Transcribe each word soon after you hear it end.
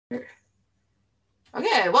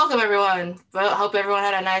Okay, welcome everyone. Well, hope everyone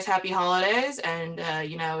had a nice, happy holidays, and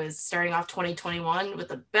is starting off 2021 with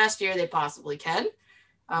the best year they possibly can.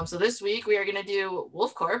 So this week we are going to do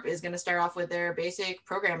Wolfcorp is going to start off with their basic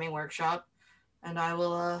programming workshop, and I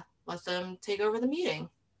will let them take over the meeting.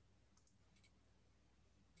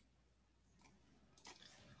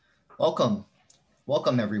 Welcome.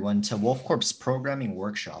 Welcome everyone to Wolfcorp's programming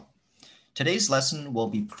workshop. Today's lesson will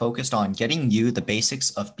be focused on getting you the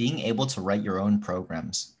basics of being able to write your own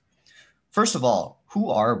programs. First of all, who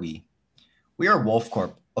are we? We are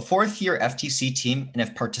Wolfcorp, a fourth-year FTC team, and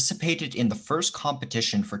have participated in the first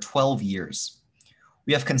competition for 12 years.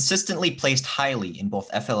 We have consistently placed highly in both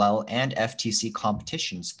FLL and FTC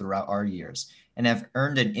competitions throughout our years, and have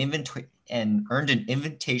earned an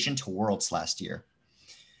invitation to Worlds last year.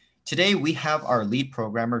 Today, we have our lead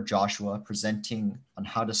programmer, Joshua, presenting on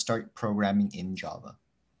how to start programming in Java.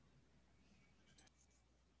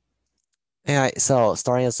 Alright, so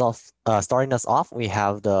starting us off, we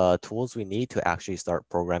have the tools we need to actually start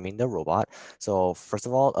programming the robot. So first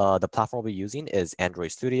of all, the platform we'll be using is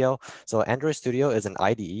Android Studio. So Android Studio is an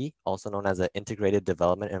IDE, also known as an integrated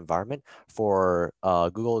development environment for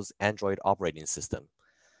Google's Android operating system.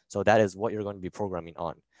 So that is what you're going to be programming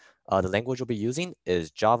on. The language we'll be using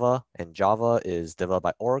is Java, and Java is developed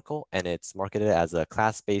by Oracle, and it's marketed as a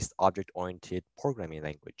class-based object-oriented programming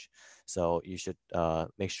language. So you should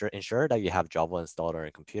ensure that you have Java installed on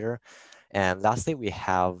your computer. And lastly, we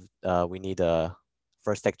need a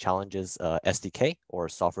First Tech Challenges SDK, or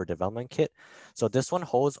Software Development Kit. So this one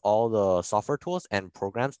holds all the software tools and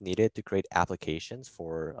programs needed to create applications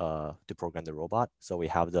to program the robot. So we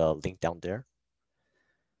have the link down there.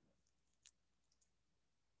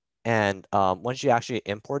 And once you actually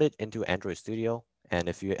import it into Android Studio, and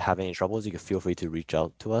if you have any troubles, you can feel free to reach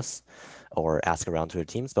out to us or ask around to the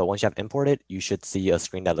teams. But once you have imported, you should see a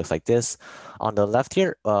screen that looks like this. On the left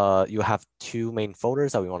here, you have two main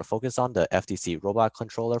folders that we want to focus on, the FTC Robot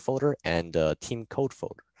Controller folder and the Team Code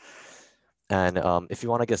folder. And if you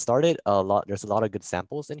want to get started, there's a lot of good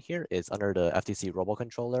samples in here. It's under the FTC Robot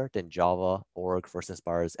Controller, then Java, Org first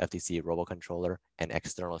inspires FTC Robot Controller, and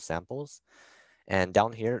external samples. And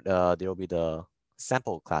down here, there will be the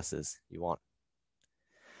sample classes you want.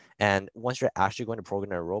 And once you're actually going to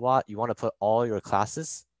program a robot, you want to put all your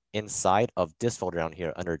classes inside of this folder down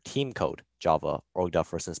here under team code, Java,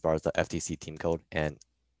 org.first inspires the FTC team code. And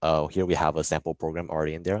here we have a sample program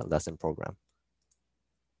already in there, lesson program.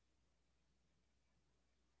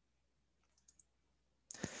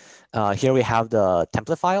 Here we have the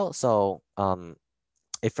template file. So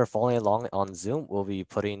if you're following along on Zoom, we'll be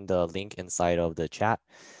putting the link inside of the chat.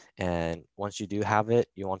 And once you do have it,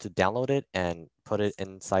 you want to download it and put it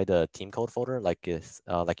inside the team code folder like you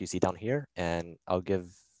see down here. And I'll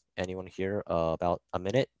give anyone here about a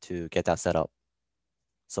minute to get that set up.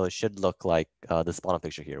 So it should look like this bottom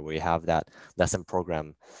picture here, where you have that lesson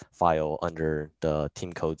program file under the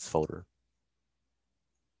team codes folder.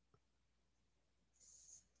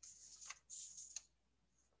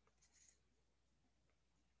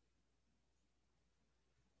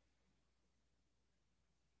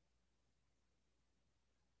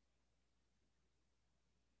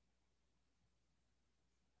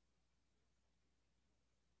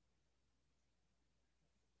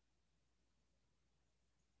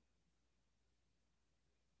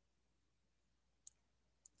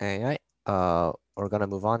 All right, we're gonna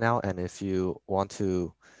move on now. And if you want,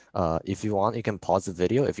 you can pause the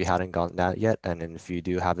video if you hadn't gotten that yet. And then if you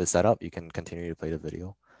do have it set up, you can continue to play the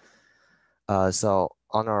video. So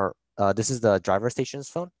on our, this is the driver station's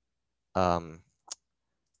phone. Oh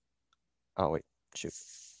wait, shoot.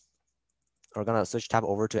 We're gonna switch tab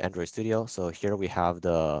over to Android Studio. So here we have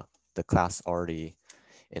the class already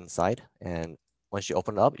inside. And once you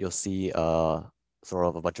open it up, you'll see sort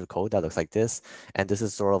of a bunch of code that looks like this. And this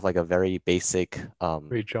is sort of like a very basic.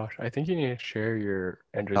 Wait, Josh, I think you need to share your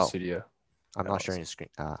Android Studio. I'm not sharing the screen.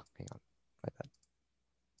 Hang on, my bad.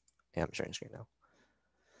 Yeah, I'm sharing the screen now.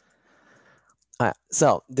 All right,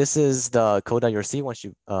 so this is the code that you'll see once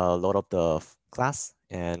you load up the class.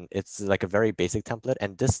 And it's like a very basic template.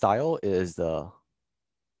 And this style is the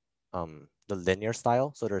linear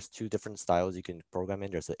style. So there's two different styles you can program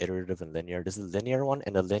in. There's an iterative and linear. This is the linear one,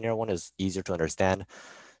 and the linear one is easier to understand.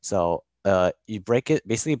 So you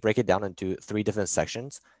basically break it down into three different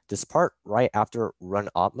sections. This part right after run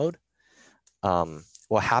op mode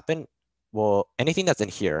will happen. Well, anything that's in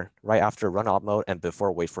here right after run op mode and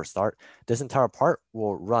before wait for start, this entire part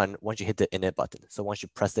will run once you hit the init button. So once you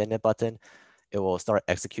press the init button, it will start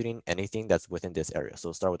executing anything that's within this area. So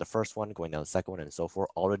it'll start with the first one, going down the second one, and so forth,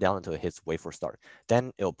 all the way down until it hits wait for start.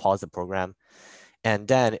 Then it'll pause the program. And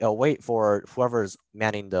then it'll wait for whoever's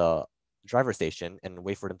manning the driver station and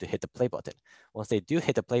wait for them to hit the play button. Once they do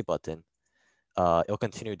hit the play button, it'll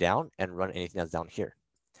continue down and run anything that's down here.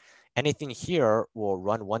 Anything here will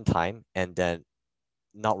run one time and then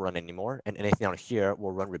not run anymore, and anything down here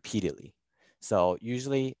will run repeatedly. So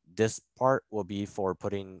usually this part will be for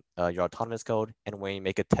putting your autonomous code, and when you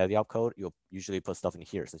make a teleop code, you'll usually put stuff in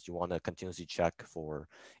here since you want to continuously check for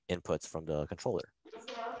inputs from the controller.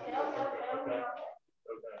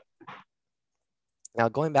 Now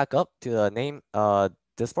going back up to the name,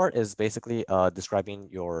 this part is basically describing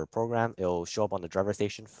your program. It'll show up on the driver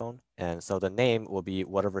station phone. And so the name will be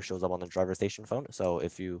whatever shows up on the driver station phone. So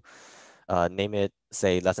if you name it,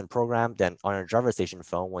 say lesson program, then on your driver station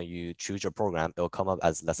phone, when you choose your program, it'll come up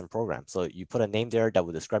as lesson program. So you put a name there that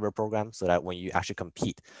will describe your program so that when you actually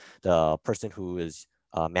compete, the person who is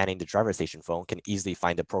manning the driver station phone can easily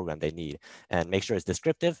find the program they need and make sure it's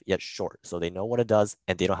descriptive yet short. So they know what it does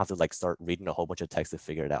and they don't have to like start reading a whole bunch of text to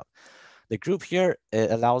figure it out. The group here,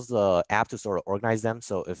 it allows the app to sort of organize them.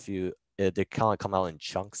 So if you, they kind of come out in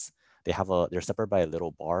chunks. They're separate by a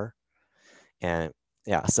little bar. And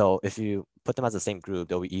yeah, so if you put them as the same group,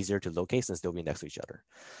 they'll be easier to locate since they'll be next to each other.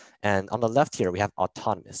 And on the left here, we have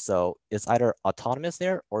autonomous. So it's either autonomous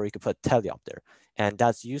there, or you could put teleop there. And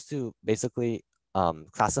that's used to basically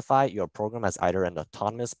classify your program as either an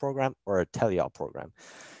autonomous program or a teleop program.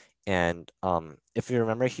 And if you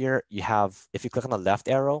remember here, if you click on the left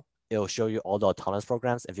arrow, it'll show you all the autonomous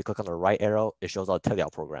programs. If you click on the right arrow, it shows all the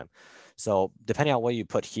teleop program. So depending on what you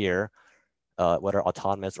put here, whether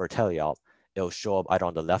autonomous or teleop, it'll show up either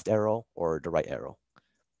on the left arrow or the right arrow.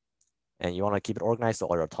 And you want to keep it organized, so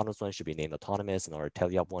our autonomous one should be named autonomous and our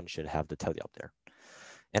teleop one should have the teleop there.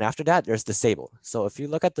 And after that, there's disabled. So if you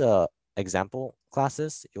look at the example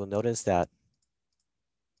classes, you'll notice that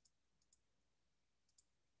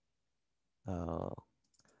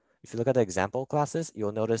if you look at the example classes,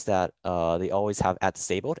 you'll notice that they always have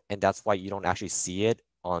 @disabled, and that's why you don't actually see it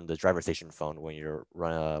on the driver station phone when you're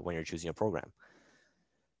choosing a program.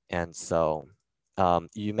 And so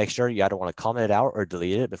you make sure you either want to comment it out or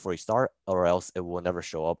delete it before you start, or else it will never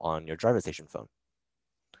show up on your driver station phone.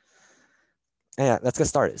 And yeah, let's get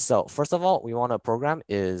started. So first of all, we want to program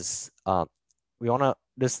is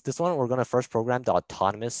this one we're going to first program the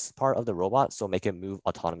autonomous part of the robot, so make it move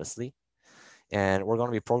autonomously. And we're going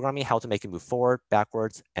to be programming how to make it move forward,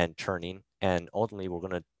 backwards, and turning. And ultimately, we're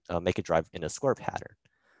going to make it drive in a square pattern.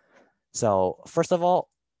 So first of all,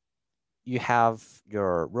 you have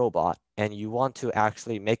your robot and you want to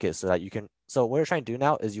actually make it so that you can, so what you're trying to do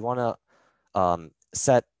now is you want to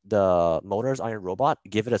set the motors on your robot,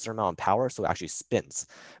 give it a certain amount of power so it actually spins.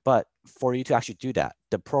 But for you to actually do that,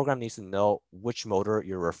 the program needs to know which motor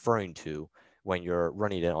you're referring to when you're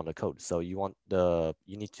running it on the code. So you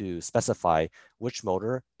need to specify which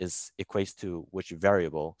motor equates to which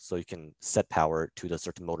variable so you can set power to the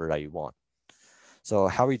certain motor that you want. So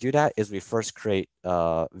how we do that is we first create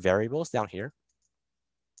variables down here.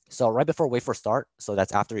 So right before wait for start, so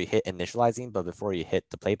that's after you hit initializing, but before you hit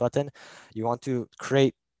the play button, you want to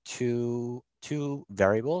create two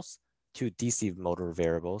variables, two DC motor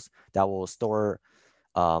variables that will store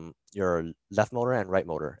your left motor and right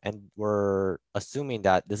motor. And we're assuming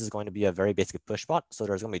that this is going to be a very basic push bot. So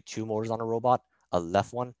there's going to be two motors on a robot, a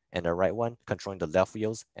left one and a right one, controlling the left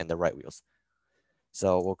wheels and the right wheels.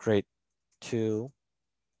 So we'll create two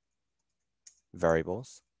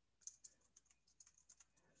variables.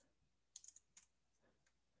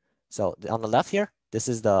 So on the left here, this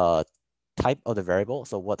is the type of the variable.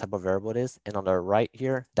 So what type of variable it is. And on the right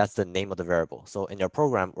here, that's the name of the variable. So in your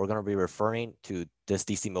program, we're going to be referring to this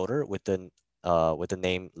DC motor with the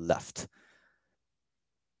name left.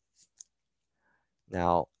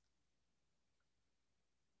 Now,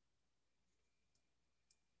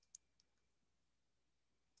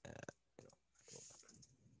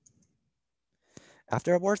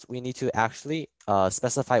 afterwards, we need to actually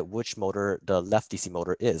specify which motor the left DC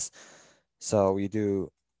motor is. So we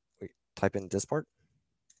type in this part.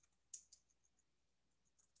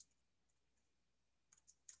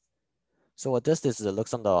 So what this is it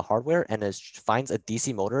looks on the hardware and it finds a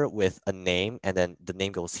DC motor with a name and then the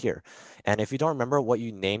name goes here. And if you don't remember what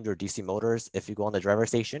you named your DC motors, if you go on the driver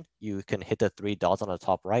station, you can hit the three dots on the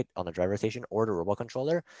top right on the driver station or the robot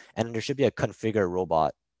controller. And then there should be a configure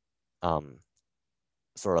robot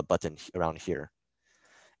sort of button around here.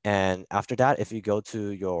 And after that, if you go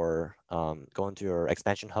to your, go into your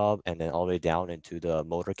expansion hub and then all the way down into the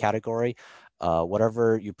motor category,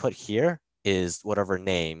 whatever you put here is whatever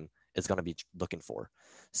name is going to be looking for.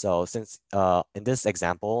 So since in this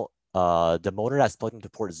example, the motor that's plugged into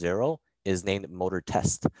port 0 is named motor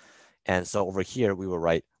test. And so over here, we will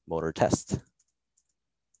write motor test.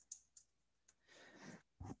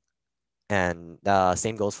 And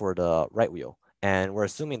same goes for the right wheel. And we're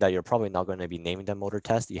assuming that you're probably not going to be naming the motor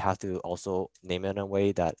test. You have to also name it in a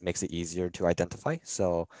way that makes it easier to identify.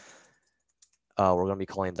 So we're going to be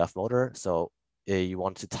calling left motor. So you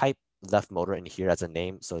want to type left motor in here as a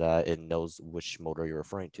name so that it knows which motor you're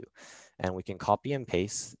referring to. And we can copy and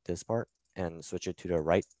paste this part and switch it to the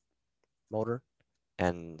right motor,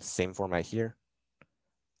 and same format here.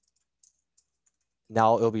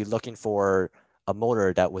 Now it'll be looking for a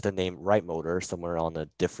motor that with the name right motor somewhere on a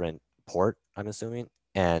different port, I'm assuming,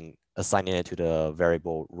 and assigning it to the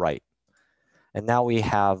variable right. And now we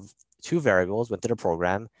have two variables within the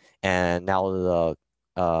program, and now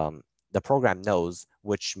the program knows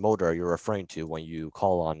which motor you're referring to when you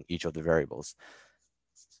call on each of the variables.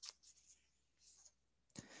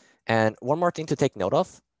 And one more thing to take note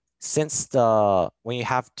of, since when you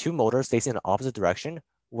have two motors facing in the opposite direction,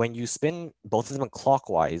 when you spin both of them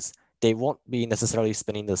clockwise, they won't be necessarily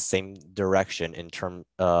spinning the same direction in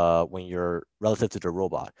when you're relative to the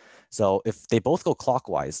robot. So if they both go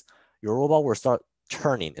clockwise, your robot will start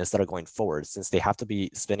turning instead of going forward, since they have to be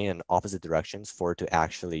spinning in opposite directions for it to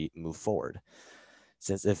actually move forward.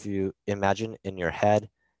 Since if you imagine in your head,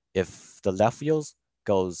 if the left wheels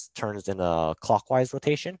turns in a clockwise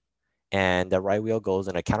rotation, and the right wheel goes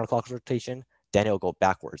in a counterclockwise rotation, then it'll go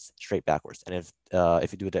backwards, straight backwards. And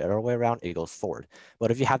if you do it the other way around, it goes forward.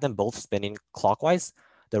 But if you have them both spinning clockwise,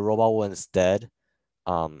 the robot will instead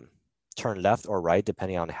turn left or right,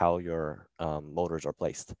 depending on how your motors are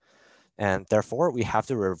placed. And therefore, we have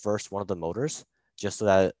to reverse one of the motors just so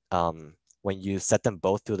that when you set them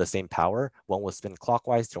both to the same power, one will spin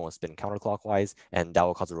clockwise, the other one will spin counterclockwise, and that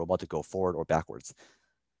will cause the robot to go forward or backwards.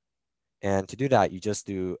 And to do that, you just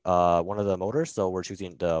do one of the motors. So we're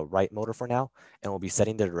choosing the right motor for now, and we'll be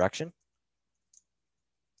setting the direction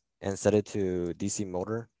and set it to DC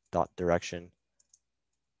motor dot direction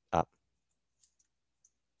up.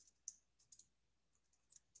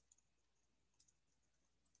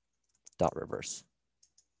 Dot reverse.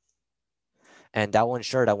 And that will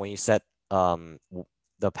ensure that when you set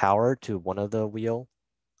the power to one of the wheel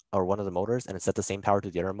or one of the motors and set the same power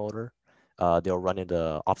to the other motor, they'll run in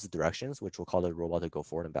the opposite directions, which will cause the robot to go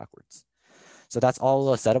forward and backwards. So that's all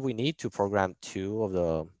the setup we need to program two of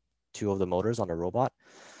the motors on the robot.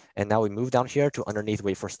 And now we move down here to underneath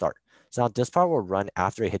wait for start. So now this part will run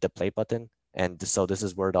after you hit the play button. And so this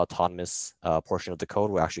is where the autonomous portion of the code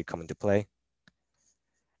will actually come into play.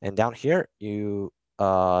 And down here, you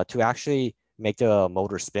to actually make the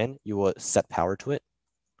motor spin, you will set power to it.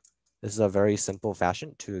 This is a very simple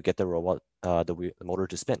fashion to get the robot, the motor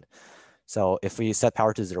to spin. So if we set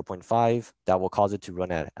power to 0.5, that will cause it to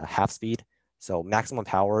run at a half speed. So maximum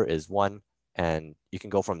power is 1, and you can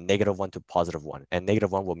go from -1 to +1. And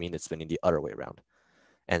 -1 will mean it's spinning the other way around,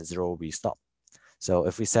 and 0 will be stop. So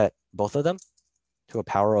if we set both of them to a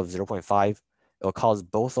power of 0.5, it will cause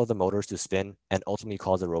both of the motors to spin and ultimately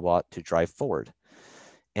cause the robot to drive forward.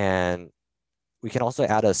 And we can also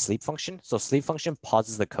add a sleep function. So sleep function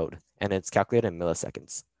pauses the code, and it's calculated in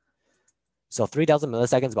milliseconds. So 3,000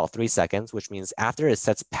 milliseconds, about 3 seconds, which means after it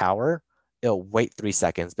sets power, it'll wait 3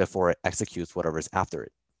 seconds before it executes whatever's after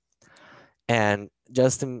it. And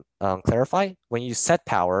just to clarify, when you set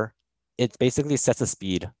power, it basically sets the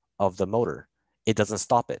speed of the motor. It doesn't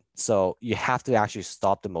stop it. So you have to actually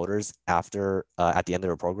stop the motors after at the end of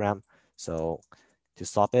the program. So to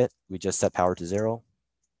stop it, we just set power to 0.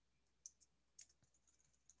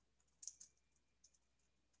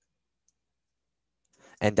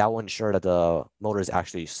 And that will ensure that the motors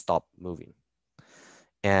actually stop moving.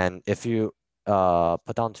 And if you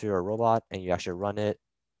put down to your robot and you actually run it,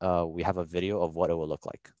 we have a video of what it will look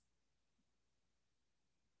like.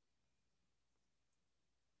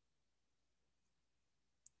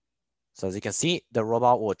 So as you can see, the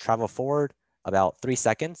robot will travel forward about 3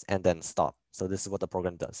 seconds and then stop. So this is what the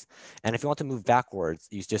program does. And if you want to move backwards,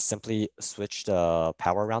 you just simply switch the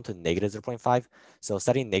power around to -0.5. So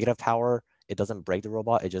setting negative power, it doesn't break the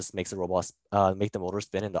robot. It just makes the robot make the motor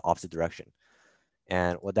spin in the opposite direction.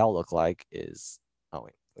 And what that will look like is, oh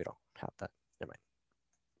wait, we don't have that. Never mind.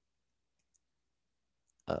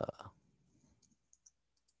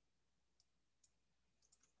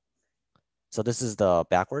 So this is the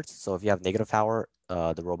backwards. So if you have negative power,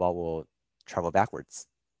 the robot will travel backwards.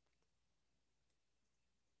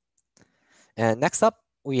 And next up,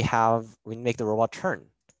 we make the robot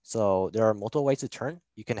turn. So there are multiple ways to turn.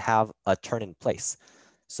 You can have a turn in place.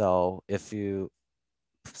 So if you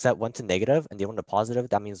set one to negative and the other one to positive,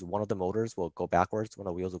 that means one of the motors will go backwards, one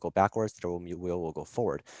of the wheels will go backwards, the other wheel will go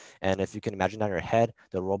forward. And if you can imagine that in your head,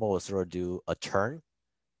 the robot will sort of do a turn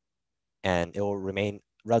and it will remain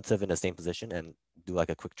relative in the same position and do like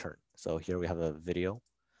a quick turn. So here we have a video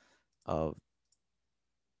of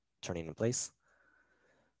turning in place.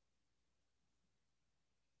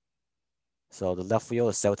 So the left wheel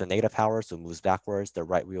is set with the negative power, so it moves backwards. The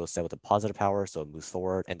right wheel is set with the positive power, so it moves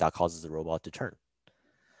forward, and that causes the robot to turn.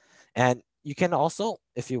 And you can also,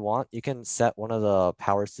 if you want, you can set one of the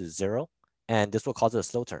powers to 0, and this will cause it a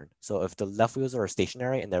slow turn. So if the left wheels are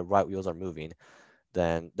stationary and the right wheels are moving,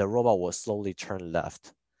 then the robot will slowly turn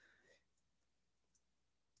left.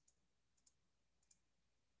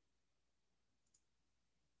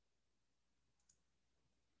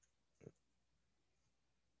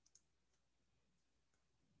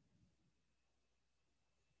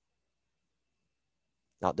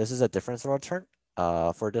 Now, this is a different sort of turn.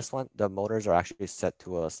 For this one, the motors are actually set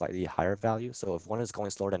to a slightly higher value. So if one is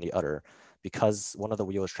going slower than the other, because one of the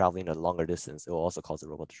wheels is traveling a longer distance, it will also cause the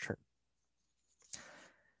robot to turn.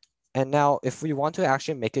 And now, if we want to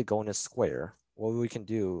actually make it go in a square, what we can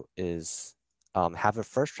do is have it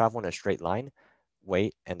first travel in a straight line,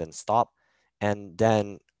 wait, and then stop. And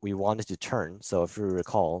then we want it to turn. So if you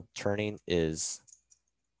recall, turning is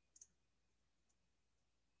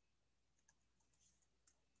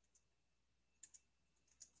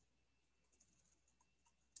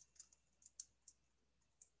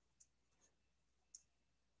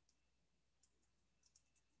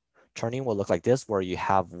turning will look like this, where you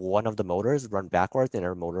have one of the motors run backwards and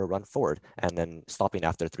another motor run forward, and then stopping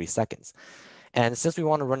after 3 seconds. And since we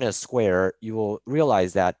want to run in a square, you will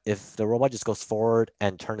realize that if the robot just goes forward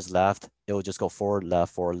and turns left, it will just go forward,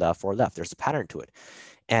 left, forward, left, forward, left. There's a pattern to it.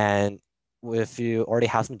 And if you already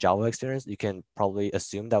have some Java experience, you can probably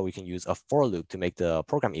assume that we can use a for loop to make the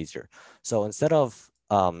program easier. So instead of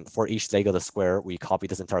for each leg of the square, we copy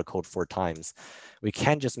this entire code 4 times. We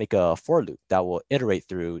can just make a for loop that will iterate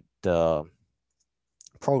through the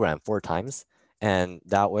program 4 times. And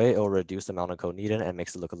that way it will reduce the amount of code needed and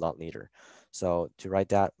makes it look a lot neater. So to write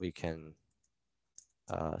that, we can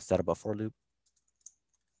set up a for loop.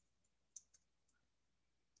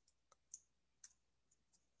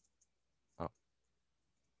 Oh.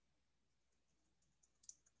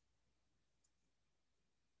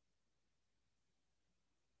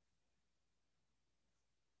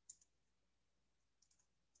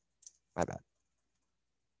 My bad.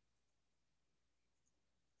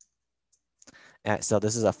 And so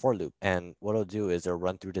this is a for loop. And what it'll do is it'll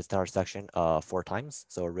run through this entire section 4 times.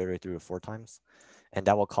 So it'll reiterate through 4 times. And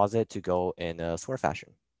that will cause it to go in a square fashion,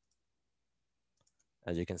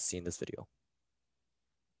 as you can see in this video.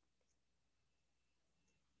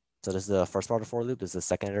 So this is the first part of for loop. This is the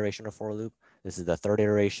second iteration of for loop. This is the third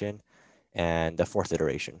iteration and the fourth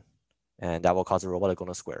iteration. And that will cause the robot to go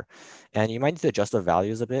in a square. And you might need to adjust the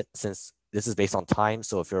values a bit since this is based on time.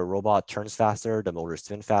 So if your robot turns faster, the motor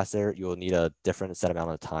spin faster, you'll need a different set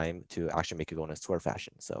amount of time to actually make it go in a square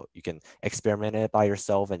fashion. So you can experiment it by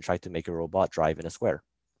yourself and try to make your robot drive in a square.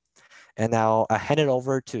 And now I hand it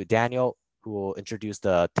over to Daniel, who will introduce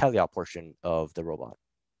the teleop portion of the robot.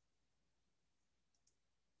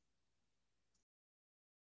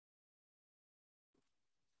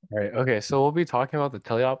 All right, okay, so we'll be talking about the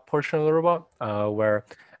teleop portion of the robot, where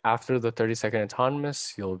after the 30-second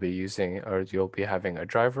autonomous, you'll be having a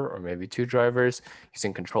driver or maybe 2 drivers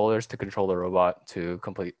using controllers to control the robot to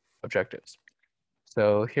complete objectives.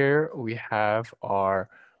 So here we have our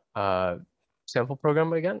sample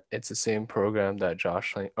program again. It's the same program that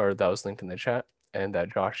that was linked in the chat and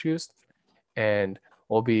that Josh used. And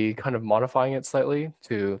we'll be kind of modifying it slightly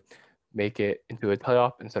to make it into a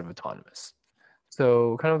teleop instead of autonomous.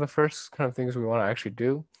 So kind of the first kind of things we want to actually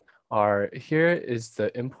do are here is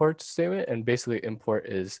the import statement. And basically import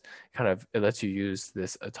is kind of, it lets you use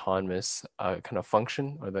this autonomous kind of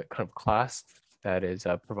function or the kind of class that is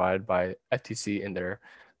provided by FTC in their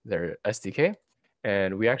SDK.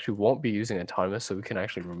 And we actually won't be using autonomous, so we can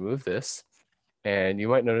actually remove this. And you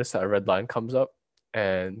might notice that a red line comes up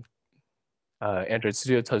and Android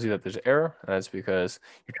Studio tells you that there's an error. And that's because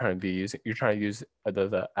you're trying to use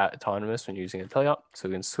the autonomous when you're using a teleop. So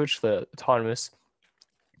we can switch the autonomous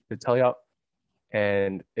to teleop,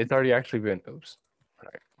 and it's already actually been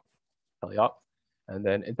teleop, and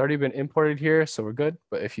then it's already been imported here, so we're good.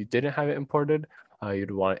 But if you didn't have it imported,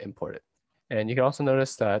 you'd want to import it. And you can also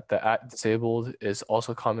notice that the @disabled is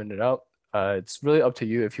also commented out. It's really up to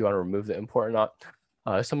you if you want to remove the import or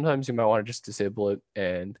not. Sometimes you might want to just disable it,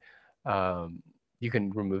 and you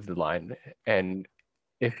can remove the line. And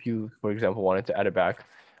if you, for example, wanted to add it back,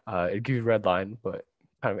 it'd give you a red line, but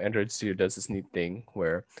kind of Android Studio does this neat thing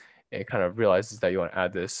where it kind of realizes that you want to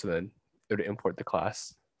add this, so then it would import the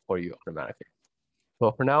class for you automatically.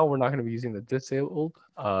 Well, for now, we're not going to be using the disabled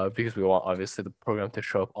because we want obviously the program to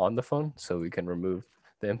show up on the phone, so we can remove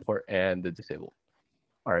the import and the disabled.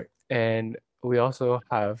 All right, and we also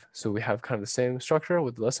have, so we have kind of the same structure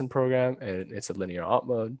with the lesson program, and it's a linear op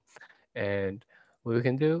mode. And what we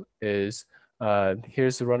can do is,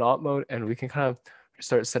 here's the run op mode, and we can kind of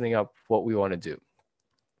start setting up what we want to do.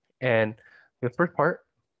 And the first part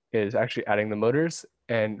is actually adding the motors.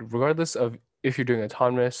 And regardless of if you're doing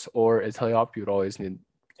autonomous or a teleop, you would always need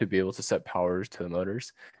to be able to set powers to the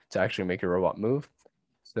motors to actually make your robot move.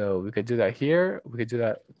 So we could do that here. We could do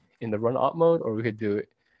that in the run op mode, or we could do it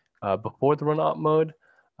before the run op mode.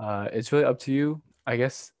 It's really up to you. I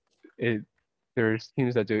guess there's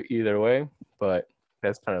teams that do it either way, but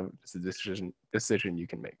that's kind of just a decision you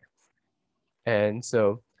can make. And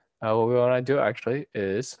so what we want to do actually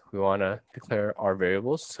is we want to declare our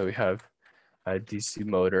variables. So we have a DC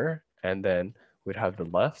motor, and then we'd have the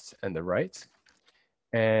left and the right.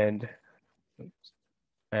 And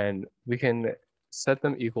we can set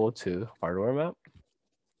them equal to hardware map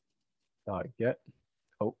get.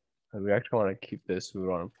 Oh, and we actually want to keep this. We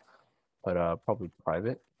want to put probably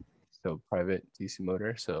private. So private DC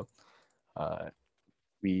motor. So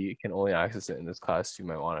we can only access it in this class. You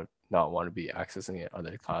might want to not want to be accessing it in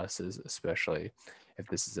other classes, especially if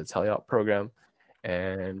this is a teleop program.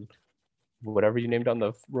 And whatever you named on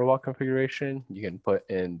the robot configuration, you can put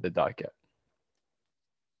in the .get.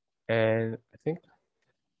 And I think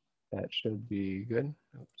that should be good.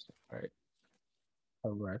 Oops, all right.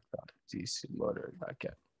 Direct.dc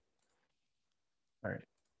motor.get. All right.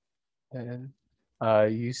 And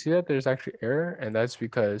you see that there's actually error, and that's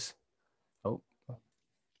because, oh,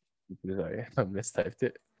 sorry, I mistyped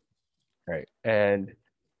it. All right, and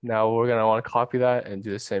now we're gonna want to copy that and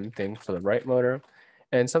do the same thing for the right motor.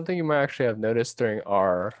 And something you might actually have noticed during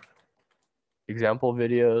our example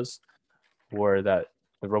videos were that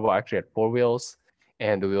the robot actually had 4 wheels,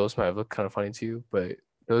 and the wheels might have looked kind of funny to you, but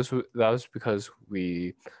that was because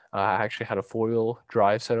we actually had a 4-wheel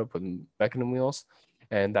drive setup with mechanism wheels,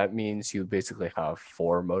 and that means you basically have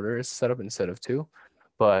 4 motors set up instead of 2.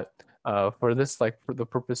 But for this, like for the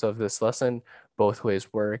purpose of this lesson, both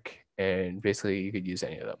ways work, and basically you could use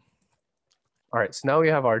any of them. All right, so now we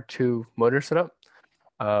have our 2 motors set up.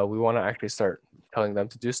 We want to actually start telling them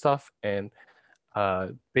to do stuff, and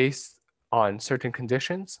based on certain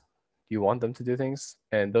conditions, you want them to do things,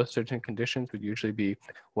 and those certain conditions would usually be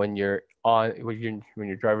when your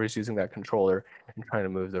driver is using that controller and trying to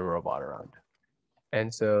move the robot around.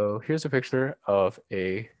 And so here's a picture of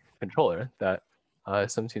a controller that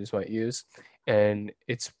some teams might use, and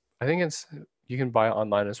I think you can buy it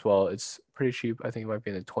online as well. It's pretty cheap. I think it might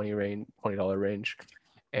be in the $20 range,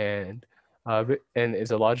 and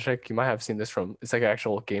it's a Logitech. You might have seen this from, it's like an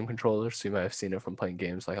actual game controller, so you might have seen it from playing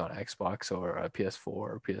games like on Xbox or a PS4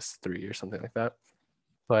 or PS3 or something like that.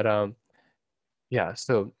 But yeah,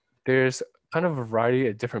 so there's kind of a variety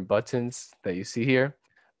of different buttons that you see here.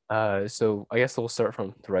 So I guess we'll start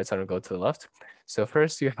from the right side and go to the left. So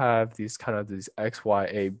first you have these X, Y,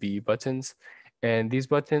 A, B buttons. And these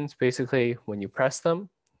buttons, basically, when you press them,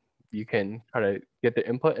 you can try to get the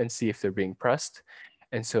input and see if they're being pressed.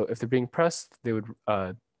 And so if they're being pressed, they would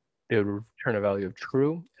return a value of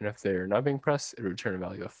true. And if they're not being pressed, it would return a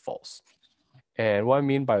value of false. And what I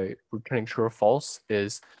mean by returning true or false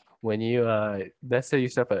is when you, let's say you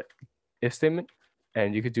set up an if statement,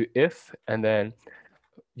 and you could do if, and then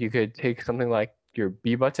you could take something like your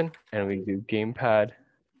B button, and we do gamepad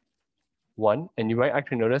 1. And you might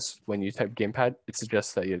actually notice when you type gamepad, it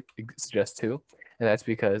suggests 2. And that's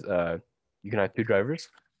because you can have 2 drivers.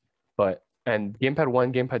 And gamepad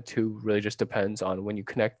 1, gamepad 2 really just depends on when you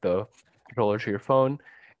connect the controller to your phone.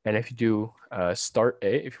 And if you do start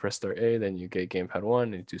A, if you press start A, then you get gamepad 1,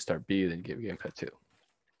 and if you do start B, then you get gamepad 2.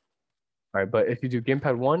 All right, but if you do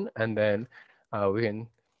gamepad 1, and then we can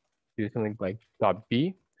do something like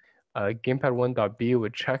 .b, gamepad1.b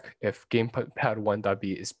would check if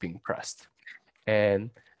gamepad1.b is being pressed. And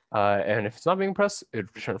if it's not being pressed, it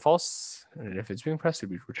would return false. And if it's being pressed, it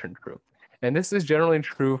would return true. And this is generally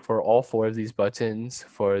true for all 4 of these buttons,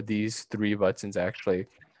 for these 3 buttons actually,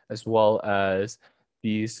 as well as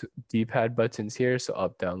these D-pad buttons here, so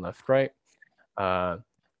up, down, left, right,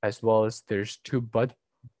 as well as there's 2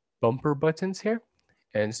 bumper buttons here.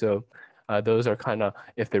 And so those are kind of,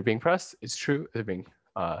 if they're being pressed, it's true. If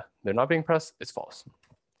they're not being pressed, it's false.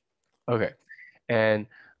 Okay, and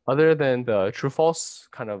other than the true false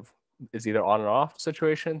kind of is either on or off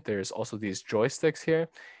situation, there's also these joysticks here.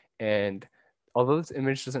 And although this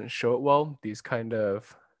image doesn't show it well, these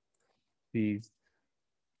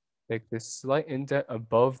like this slight indent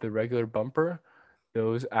above the regular bumper,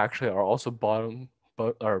 those actually are also buttons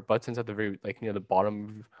at the very like near the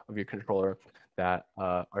bottom of your controller that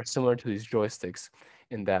are similar to these joysticks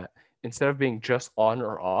in that instead of being just on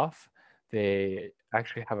or off, they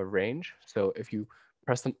actually have a range. So if you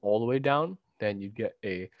press them all the way down, then you get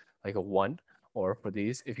a 1. Or for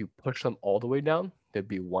these, if you push them all the way down, they'd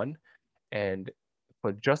be 1. And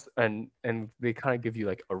for just and they kind of give you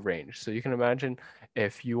like a range. So you can imagine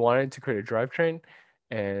if you wanted to create a drivetrain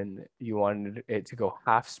and you wanted it to go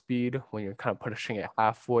half speed when you're kind of pushing it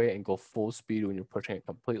halfway and go full speed when you're pushing it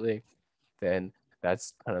completely, then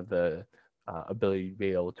that's kind of the ability to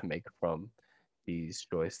be able to make from these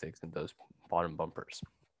joysticks and those bottom bumpers.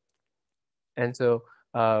 And so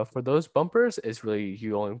for those bumpers, it's really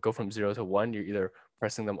you only go from 0 to 1. You're either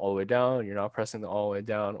pressing them all the way down, you're not pressing them all the way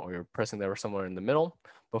down, or you're pressing them somewhere in the middle.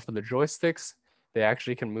 But for the joysticks, they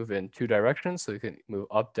actually can move in 2 directions. So you can move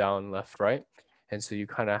up, down, left, right. And so you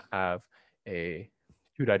kind of have a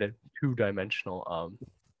two-dimensional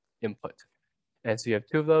input. And so you have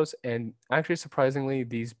 2 of those. And actually, surprisingly,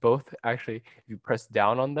 these both actually, if you press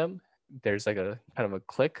down on them, there's like a kind of a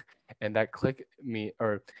click, and that click and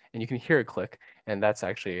you can hear a click, and that's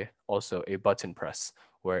actually also a button press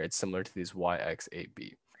where it's similar to these Y, X, A,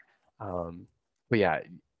 B. But yeah,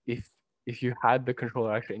 if you had the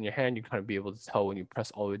controller actually in your hand, you kind of be able to tell when you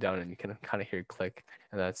press all the way down, and you can kind of hear click,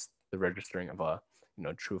 and that's the registering of a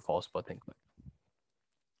true false button click.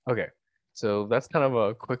 Okay, so that's kind of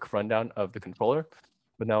a quick rundown of the controller,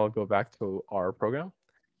 but now we'll go back to our program.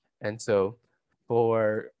 And so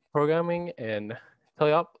for programming and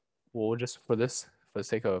teleop, we'll just for the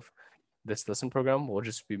sake of this lesson program, we'll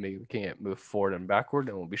just be making it move forward and backward,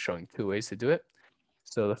 and we'll be showing 2 ways to do it.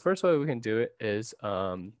 So the first way we can do it is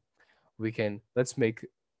let's make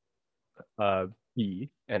B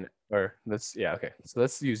and so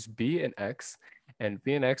let's use B and X, and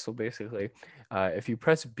B and X will basically if you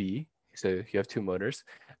press B, so you have 2 motors.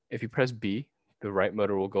 If you press B, the right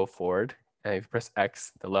motor will go forward, and if you press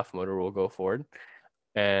X, the left motor will go forward.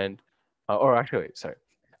 And or actually, wait, sorry.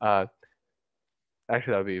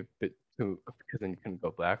 Actually, that would be a bit too, because then you can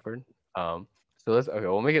go backward. So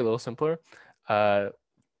we'll make it a little simpler.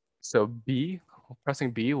 So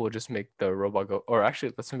pressing B will just make the robot go, or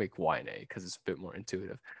actually, let's make Y and A because it's a bit more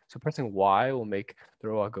intuitive. So pressing Y will make the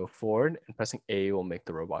robot go forward, and pressing A will make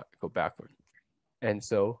the robot go backward. And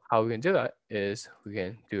so how we can do that is we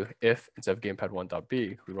can do if instead of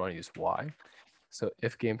gamepad1.b, we want to use Y. So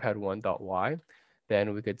if gamepad1.y,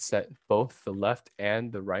 then we could set both the left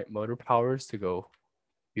and the right motor powers to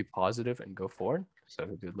be positive and go forward. So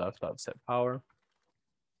we do left.set power,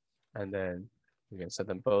 and then we can set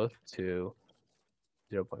them both to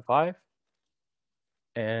 0.5.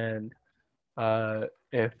 And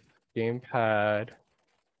if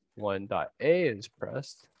gamepad1.a is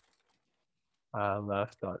pressed,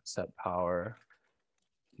 left.set power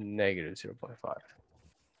negative 0.5.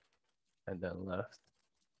 And then left,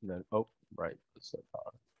 and then right set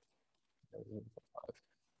power.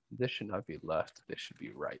 This should not be left, this should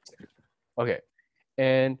be right. Okay,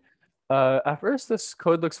 and at first this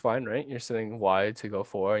code looks fine, right? You're setting Y to go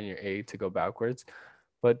forward and your A to go backwards,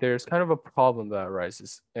 but there's kind of a problem that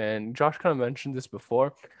arises. And Josh kind of mentioned this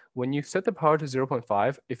before. When you set the power to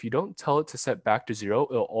 0.5, if you don't tell it to set back to 0,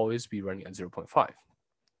 it'll always be running at 0.5.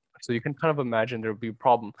 So you can kind of imagine there'll be a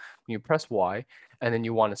problem when you press Y and then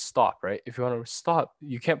you want to stop, right? If you want to stop,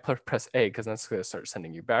 you can't press A because that's going to start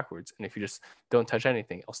sending you backwards. And if you just don't touch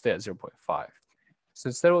anything, it'll stay at 0.5. So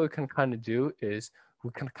instead what we can kind of do is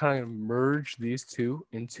we can kind of merge these two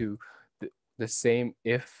into the same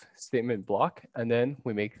if statement block, and then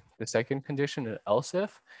we make the second condition an else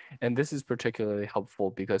if. And this is particularly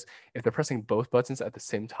helpful because if they're pressing both buttons at the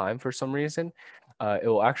same time for some reason, it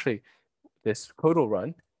will actually, this code will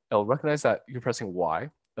run, it'll recognize that you're pressing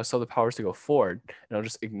Y, it'll tell the powers to go forward, and it'll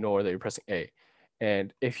just ignore that you're pressing A.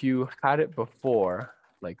 And if you had it before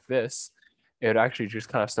like this, it would actually just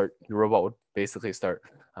kind of start, the robot would basically start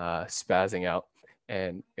spazzing out,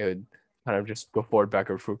 and it would kind of just go forward,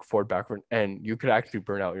 backward, and you could actually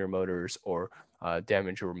burn out your motors or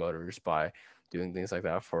damage your motors by doing things like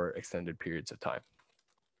that for extended periods of time.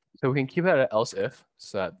 So we can keep it at else if,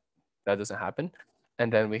 so that that doesn't happen.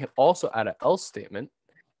 And then we can also add an else statement.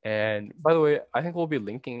 And by the way, I think we'll be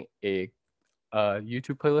linking a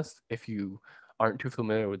YouTube playlist if you aren't too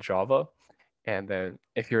familiar with Java. And then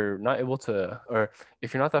if you're not able to, or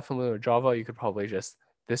if you're not that familiar with Java, you could probably just,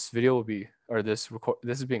 this video will be, or this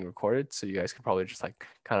is being recorded, so you guys could probably just like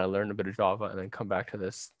kind of learn a bit of Java and then come back to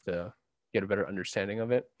this to get a better understanding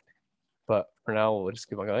of it. but for now, we'll just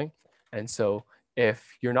keep on going. And so if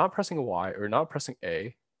you're not pressing Y or not pressing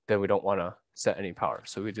A, then we don't want to set any power.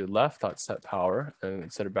 So we do left dot set power, and we can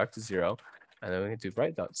set it back to 0. And then we can do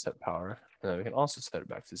right dot set power, and then we can also set it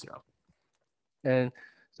back to 0. And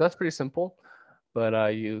so that's pretty simple, but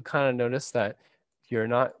you kind of notice that you're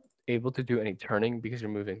not able to do any turning because you're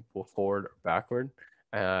moving forward or backward,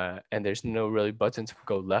 and there's no really button to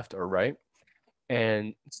go left or right.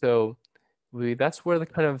 And so that's where the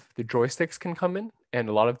kind of the joysticks can come in, and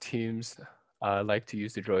a lot of teams like to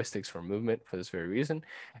use the joysticks for movement for this very reason.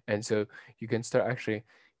 And so you can start actually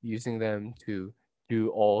using them to do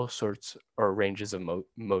all sorts or ranges of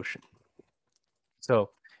motion. So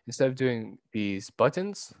instead of doing these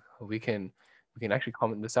buttons, we can actually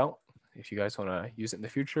comment this out if you guys want to use it in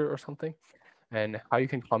the future or something. And how you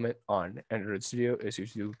can comment on Android Studio is you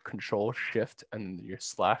do Control Shift and your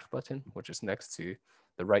slash button, which is next to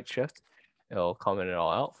the right shift. It'll comment it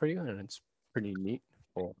all out for you, and it's pretty neat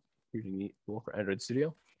tool for Android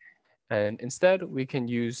Studio. And instead, we can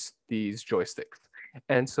use these joysticks.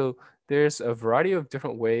 And so there's a variety of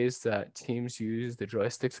different ways that teams use the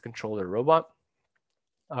joysticks to control their robot.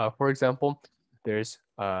 For example, there's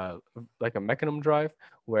like a mechanism drive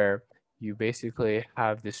where you basically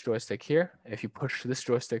have this joystick here. If you push this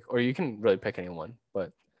joystick, or you can really pick anyone,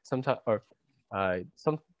 but sometimes, or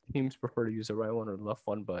some teams prefer to use the right one or the left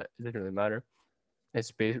one, but it doesn't really matter.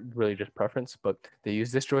 It's really just preference, but they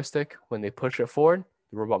use this joystick. When they push it forward,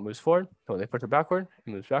 the robot moves forward. So when they push it backward,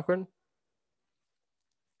 it moves backward.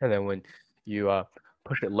 And then when you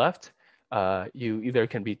push it left, you either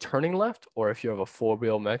can be turning left, or if you have a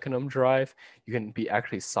 4-wheel mechanism drive, you can be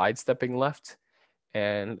actually sidestepping left.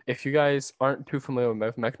 And if you guys aren't too familiar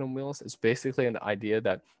with mechanism wheels, it's basically an idea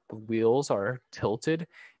that the wheels are tilted,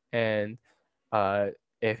 and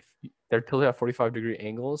if they're tilted at 45-degree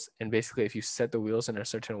angles, and basically if you set the wheels in a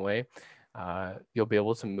certain way, you'll be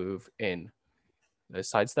able to move in the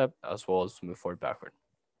sidestep as well as move forward backward.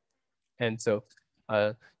 And so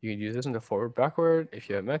you can use this in the forward backward. If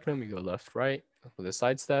you have mechanism, you go left right with a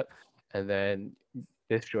sidestep, and then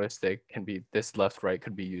this joystick can be, this left right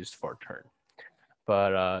could be used for a turn.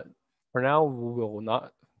 But for now, we will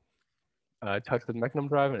not touch the mechanism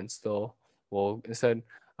drive, and still we'll instead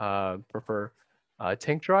prefer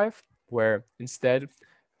tank drive, where instead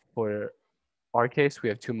for our case, we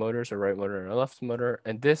have 2 motors, a right motor and a left motor.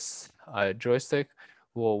 And this joystick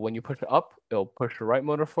will, when you push it up, it'll push the right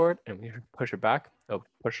motor forward, and when you push it back, it'll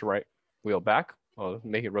push the right wheel back, or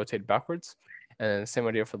make it rotate backwards. And then the same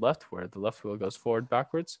idea for left, where the left wheel goes forward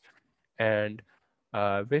backwards. And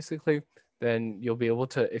basically, then you'll be able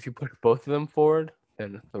to, if you push both of them forward,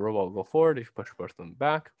 then the robot will go forward. If you push both of them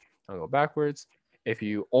back, it'll go backwards. If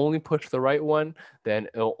you only push the right one, then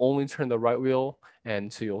it'll only turn the right wheel,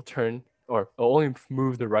 and so you'll turn, or it'll only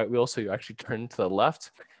move the right wheel, so you actually turn to the left.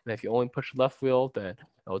 And if you only push the left wheel, then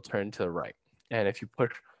it'll turn to the right. And if you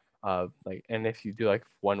push, and if you do like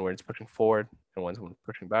one where it's pushing forward and one's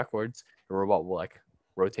pushing backwards, the robot will like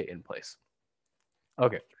rotate in place.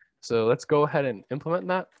 Okay, so let's go ahead and implement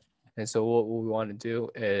that. And so what we want to do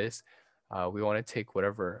is we want to take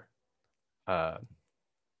whatever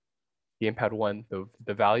gamepad 1,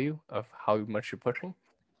 the value of how much you're pushing,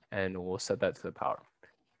 and we'll set that to the power.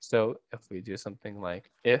 So if we do something like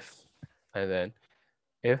if, and then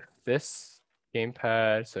if this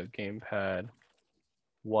gamepad, so gamepad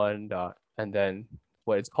 1 dot, and then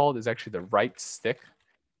what it's called is actually the right stick,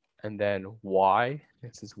 and then Y,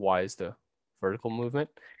 since Y is the vertical movement.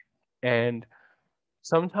 And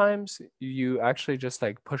sometimes you actually just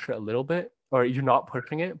like push it a little bit, or you're not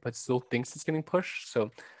pushing it, but still thinks it's getting pushed.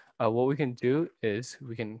 So what we can do is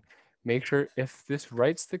we can make sure if this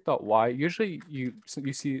right stick dot Y, usually you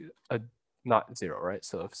see a not 0, right?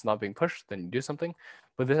 So if it's not being pushed, then you do something.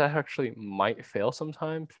 But this actually might fail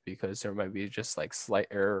sometimes because there might be just like slight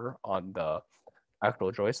error on the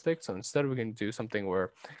actual joystick. So instead we can do something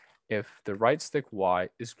where if the right stick Y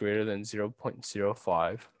is greater than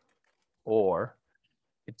 0.05 or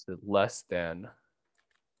it's less than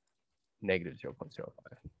negative 0.05.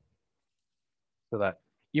 So that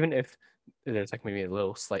even if there's like maybe a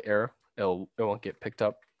little slight error, it won't get picked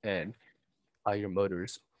up, and your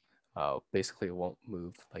motors basically won't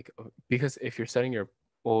move. Like, because if you're setting your,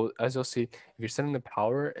 well, as you'll see, if you're setting the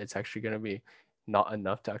power, it's actually going to be not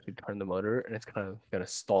enough to actually turn the motor, and it's kind of going to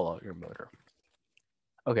stall out your motor.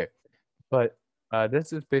 Okay, but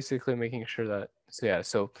this is basically making sure that, so yeah,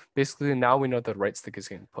 so basically now we know the right stick is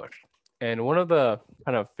getting pushed. And one of the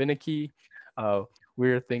kind of finicky,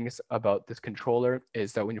 weird things about this controller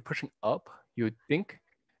is that when you're pushing up, you would think,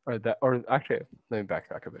 or actually, let me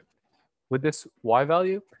backtrack a bit. With this Y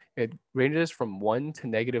value, it ranges from 1 to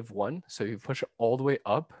 -1. So if you push it all the way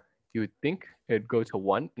up, you would think it'd go to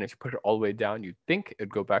 1. And if you push it all the way down, you'd think it'd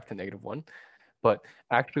go back to -1. But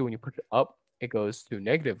actually, when you push it up, it goes to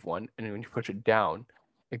 -1. And when you push it down,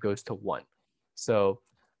 it goes to 1. So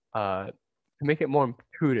to make it more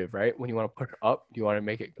intuitive, right? When you want to push up, you want to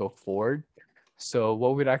make it go forward. So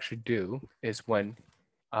what we'd actually do is when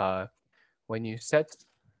you set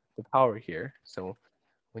the power here, so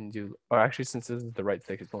when you do, or actually since this is the right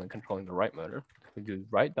stick, it's only controlling the right motor, we do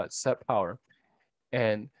right.set power.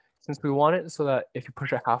 And since we want it so that if you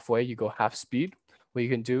push it halfway, you go half speed, what you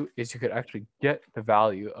can do is you could actually get the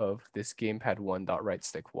value of this gamepad 1.right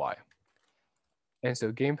stick Y. And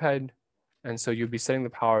so gamepad, and so you'd be setting the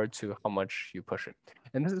power to how much you push it.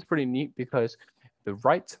 And this is pretty neat because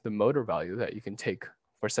the motor value that you can take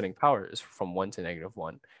for setting power is from 1 to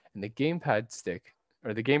 -1. And the gamepad stick,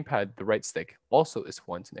 or the gamepad, the right stick, also is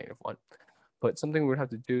 1 to -1. But something we'd have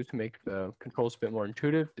to do to make the controls a bit more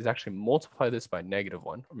intuitive is actually multiply this by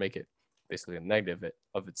 -1, or make it basically a negative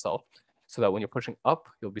of itself, so that when you're pushing up,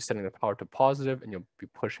 you'll be setting the power to positive, and you'll be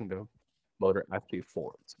pushing the motor actually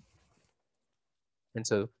forwards. And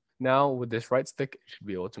so now with this right stick, it should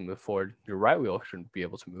be able to move forward. Your right wheel should be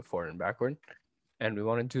able to move forward and backward. And we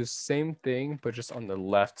want to do the same thing, but just on the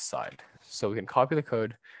left side. So we can copy the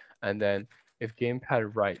code, and then if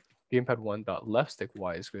gamepad 1.left stick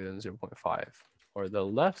Y is greater than 0.5, or the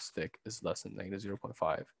left stick is less than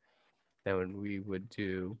 -0.5, then we would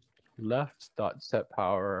do left.set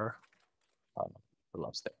power the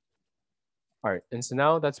left stick. All right, and so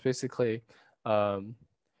now that's basically,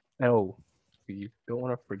 we don't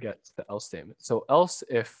want to forget the else statement. So else,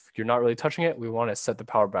 if you're not really touching it, we want to set the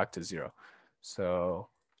power back to 0. So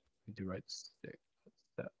we do right stick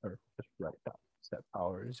set, or just right dot set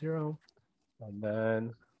power 0. And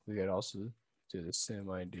then we could also do the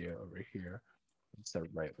same idea over here. Instead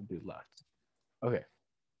of right, we'll do left. Okay.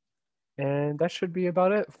 And that should be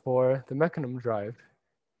about it for the mechanism drive.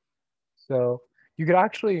 So you could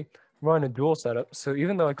actually run a dual setup. So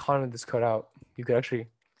even though I commented this code out, you could actually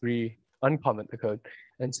uncomment the code.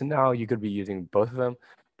 And so now you could be using both of them,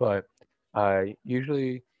 but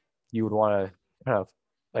usually you would want to kind of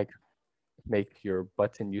like make your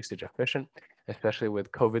button usage efficient, especially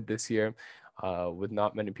with COVID this year. With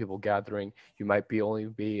not many people gathering, you might only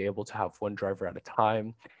be able to have one driver at a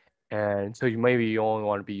time. And so you only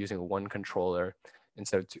want to be using one controller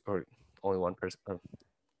instead of two, or only one person.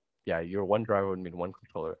 Yeah, your one driver would mean one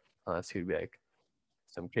controller, unless you'd be like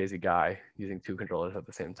some crazy guy using 2 controllers at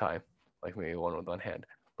the same time, like maybe one with one hand.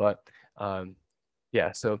 But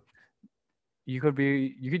yeah, so you could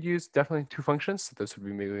use definitely 2 functions. So this would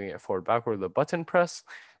be moving it forward, backward, the button press,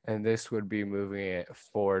 and this would be moving it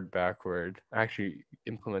forward, backward, actually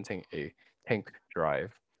implementing a tank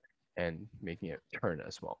drive and making it turn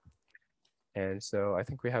as well. And so I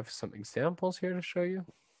think we have some examples here to show you.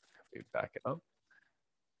 If we back it up.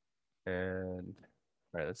 And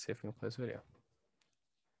all right, let's see if we can play this video.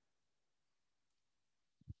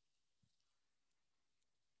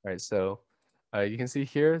 All right, so you can see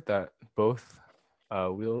here that both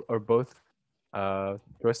joysticks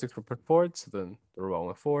were put forward, so then the robot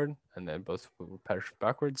went forward, and then both were pushed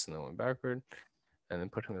backwards, and then went backward, and then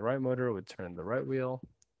pushing the right motor would turn the right wheel,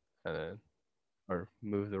 and then or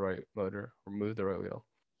move the right motor or move the right wheel,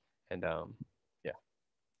 and yeah.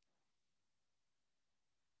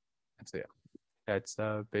 And so yeah, that's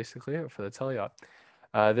basically it for the teleop.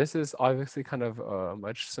 This is obviously kind of a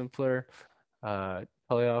much simpler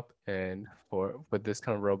teleop, and with this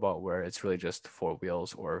kind of robot where it's really just 4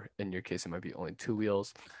 wheels, or in your case it might be only 2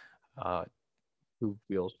 wheels, 2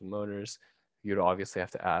 wheels with motors, you'd obviously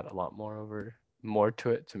have to add a lot more to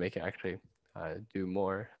it to make it actually do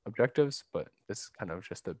more objectives, but this is kind of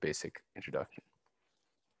just a basic introduction.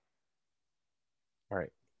 All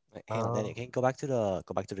right. Hang on, Danny. Can you go back to the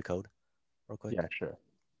code real quick? Yeah, sure.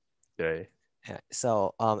 Okay. Yeah.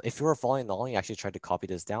 So if you were following along, you actually tried to copy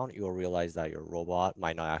this down, you will realize that your robot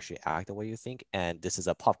might not actually act the way you think. And this is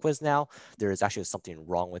a pop quiz now. There is actually something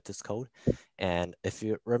wrong with this code. And if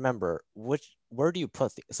you remember, where do you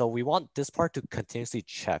put so we want this part to continuously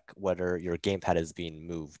check whether your gamepad is being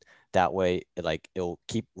moved. That way, it'll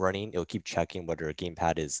keep running. It'll keep checking whether a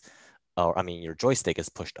gamepad is your joystick is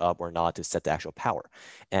pushed up or not to set the actual power.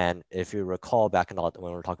 And if you recall back when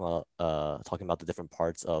we were talking about the different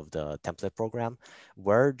parts of the template program,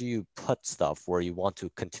 where do you put stuff where you want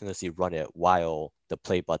to continuously run it while the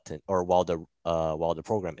play button or while the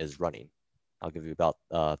program is running? I'll give you about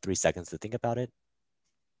 3 seconds to think about it.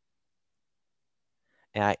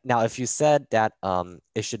 And now, if you said that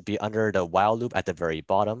it should be under the while loop at the very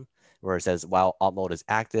bottom, where it says while op mode is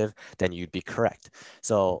active, then you'd be correct.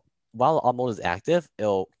 So while op mode is active,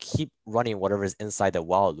 it'll keep running whatever is inside the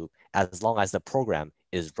while loop as long as the program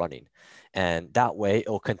is running. And that way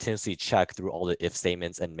it'll continuously check through all the if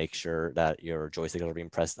statements and make sure that your joysticks are being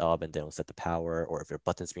pressed up, and then it'll set the power, or if your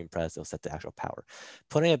button's being pressed, it'll set the actual power.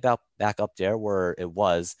 Putting it back up there where it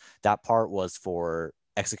was, that part was for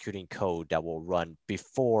executing code that will run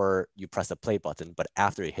before you press the play button, but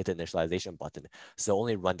after you hit the initialization button. So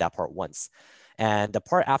only run that part once. And the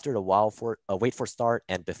part after the while for wait for start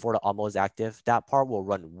and before the almo is active, that part will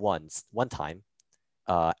run one time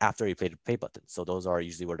after you play the play button. So those are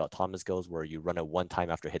usually where the autonomous goes, where you run it one time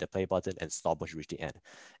after hit the play button and stop once you reach the end.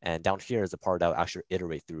 And down here is the part that will actually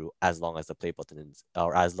iterate through as long as the play button is,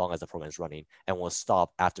 or as long as the program is running, and will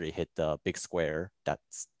stop after you hit the big square that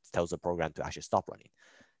tells the program to actually stop running.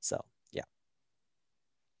 So yeah.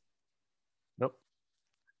 Nope.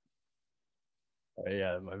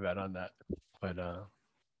 Yeah, my bad on that. But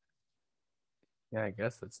yeah, I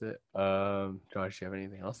guess that's it. Josh, you have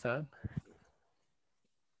anything else to add?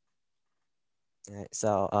 All right,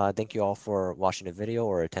 so thank you all for watching the video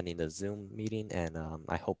or attending the Zoom meeting, and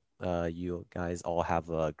I hope you guys all have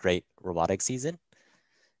a great robotics season.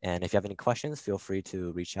 And if you have any questions, feel free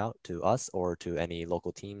to reach out to us or to any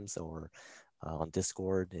local teams or on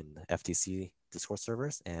Discord and FTC Discord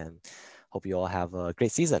servers, and hope you all have a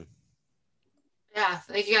great season. Yeah,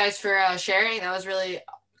 thank you guys for sharing. That was really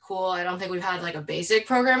cool. I don't think we've had like a basic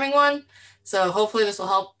programming one. So hopefully this will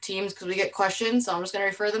help teams because we get questions. So I'm just going to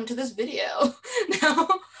refer them to this video now.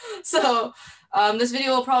 So this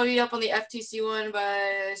video will probably be up on the FTC one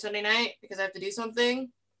by Sunday night because I have to do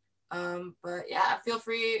something. But yeah, feel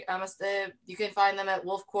free. You can find them at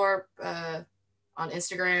Wolfcorp on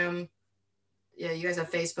Instagram. Yeah, you guys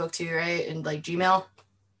have Facebook too, right? And like Gmail.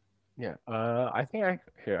 Yeah. I think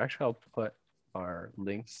actually I'll put our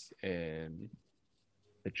links in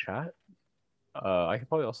the chat. I can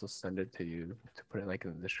probably also send it to you to put it like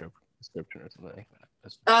in the description or something like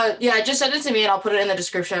that. Yeah, just send it to me and I'll put it in the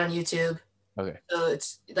description on YouTube. Okay. So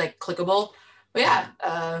it's like clickable. But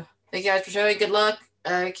yeah, thank you guys for showing. Good luck.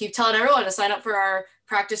 Keep telling everyone to sign up for our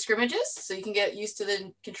practice scrimmages so you can get used to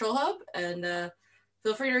the control hub. And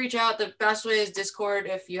feel free to reach out. The best way is Discord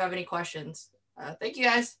if you have any questions. Thank you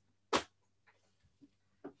guys.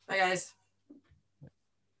 Bye guys.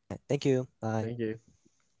 Thank you. Bye. Thank you.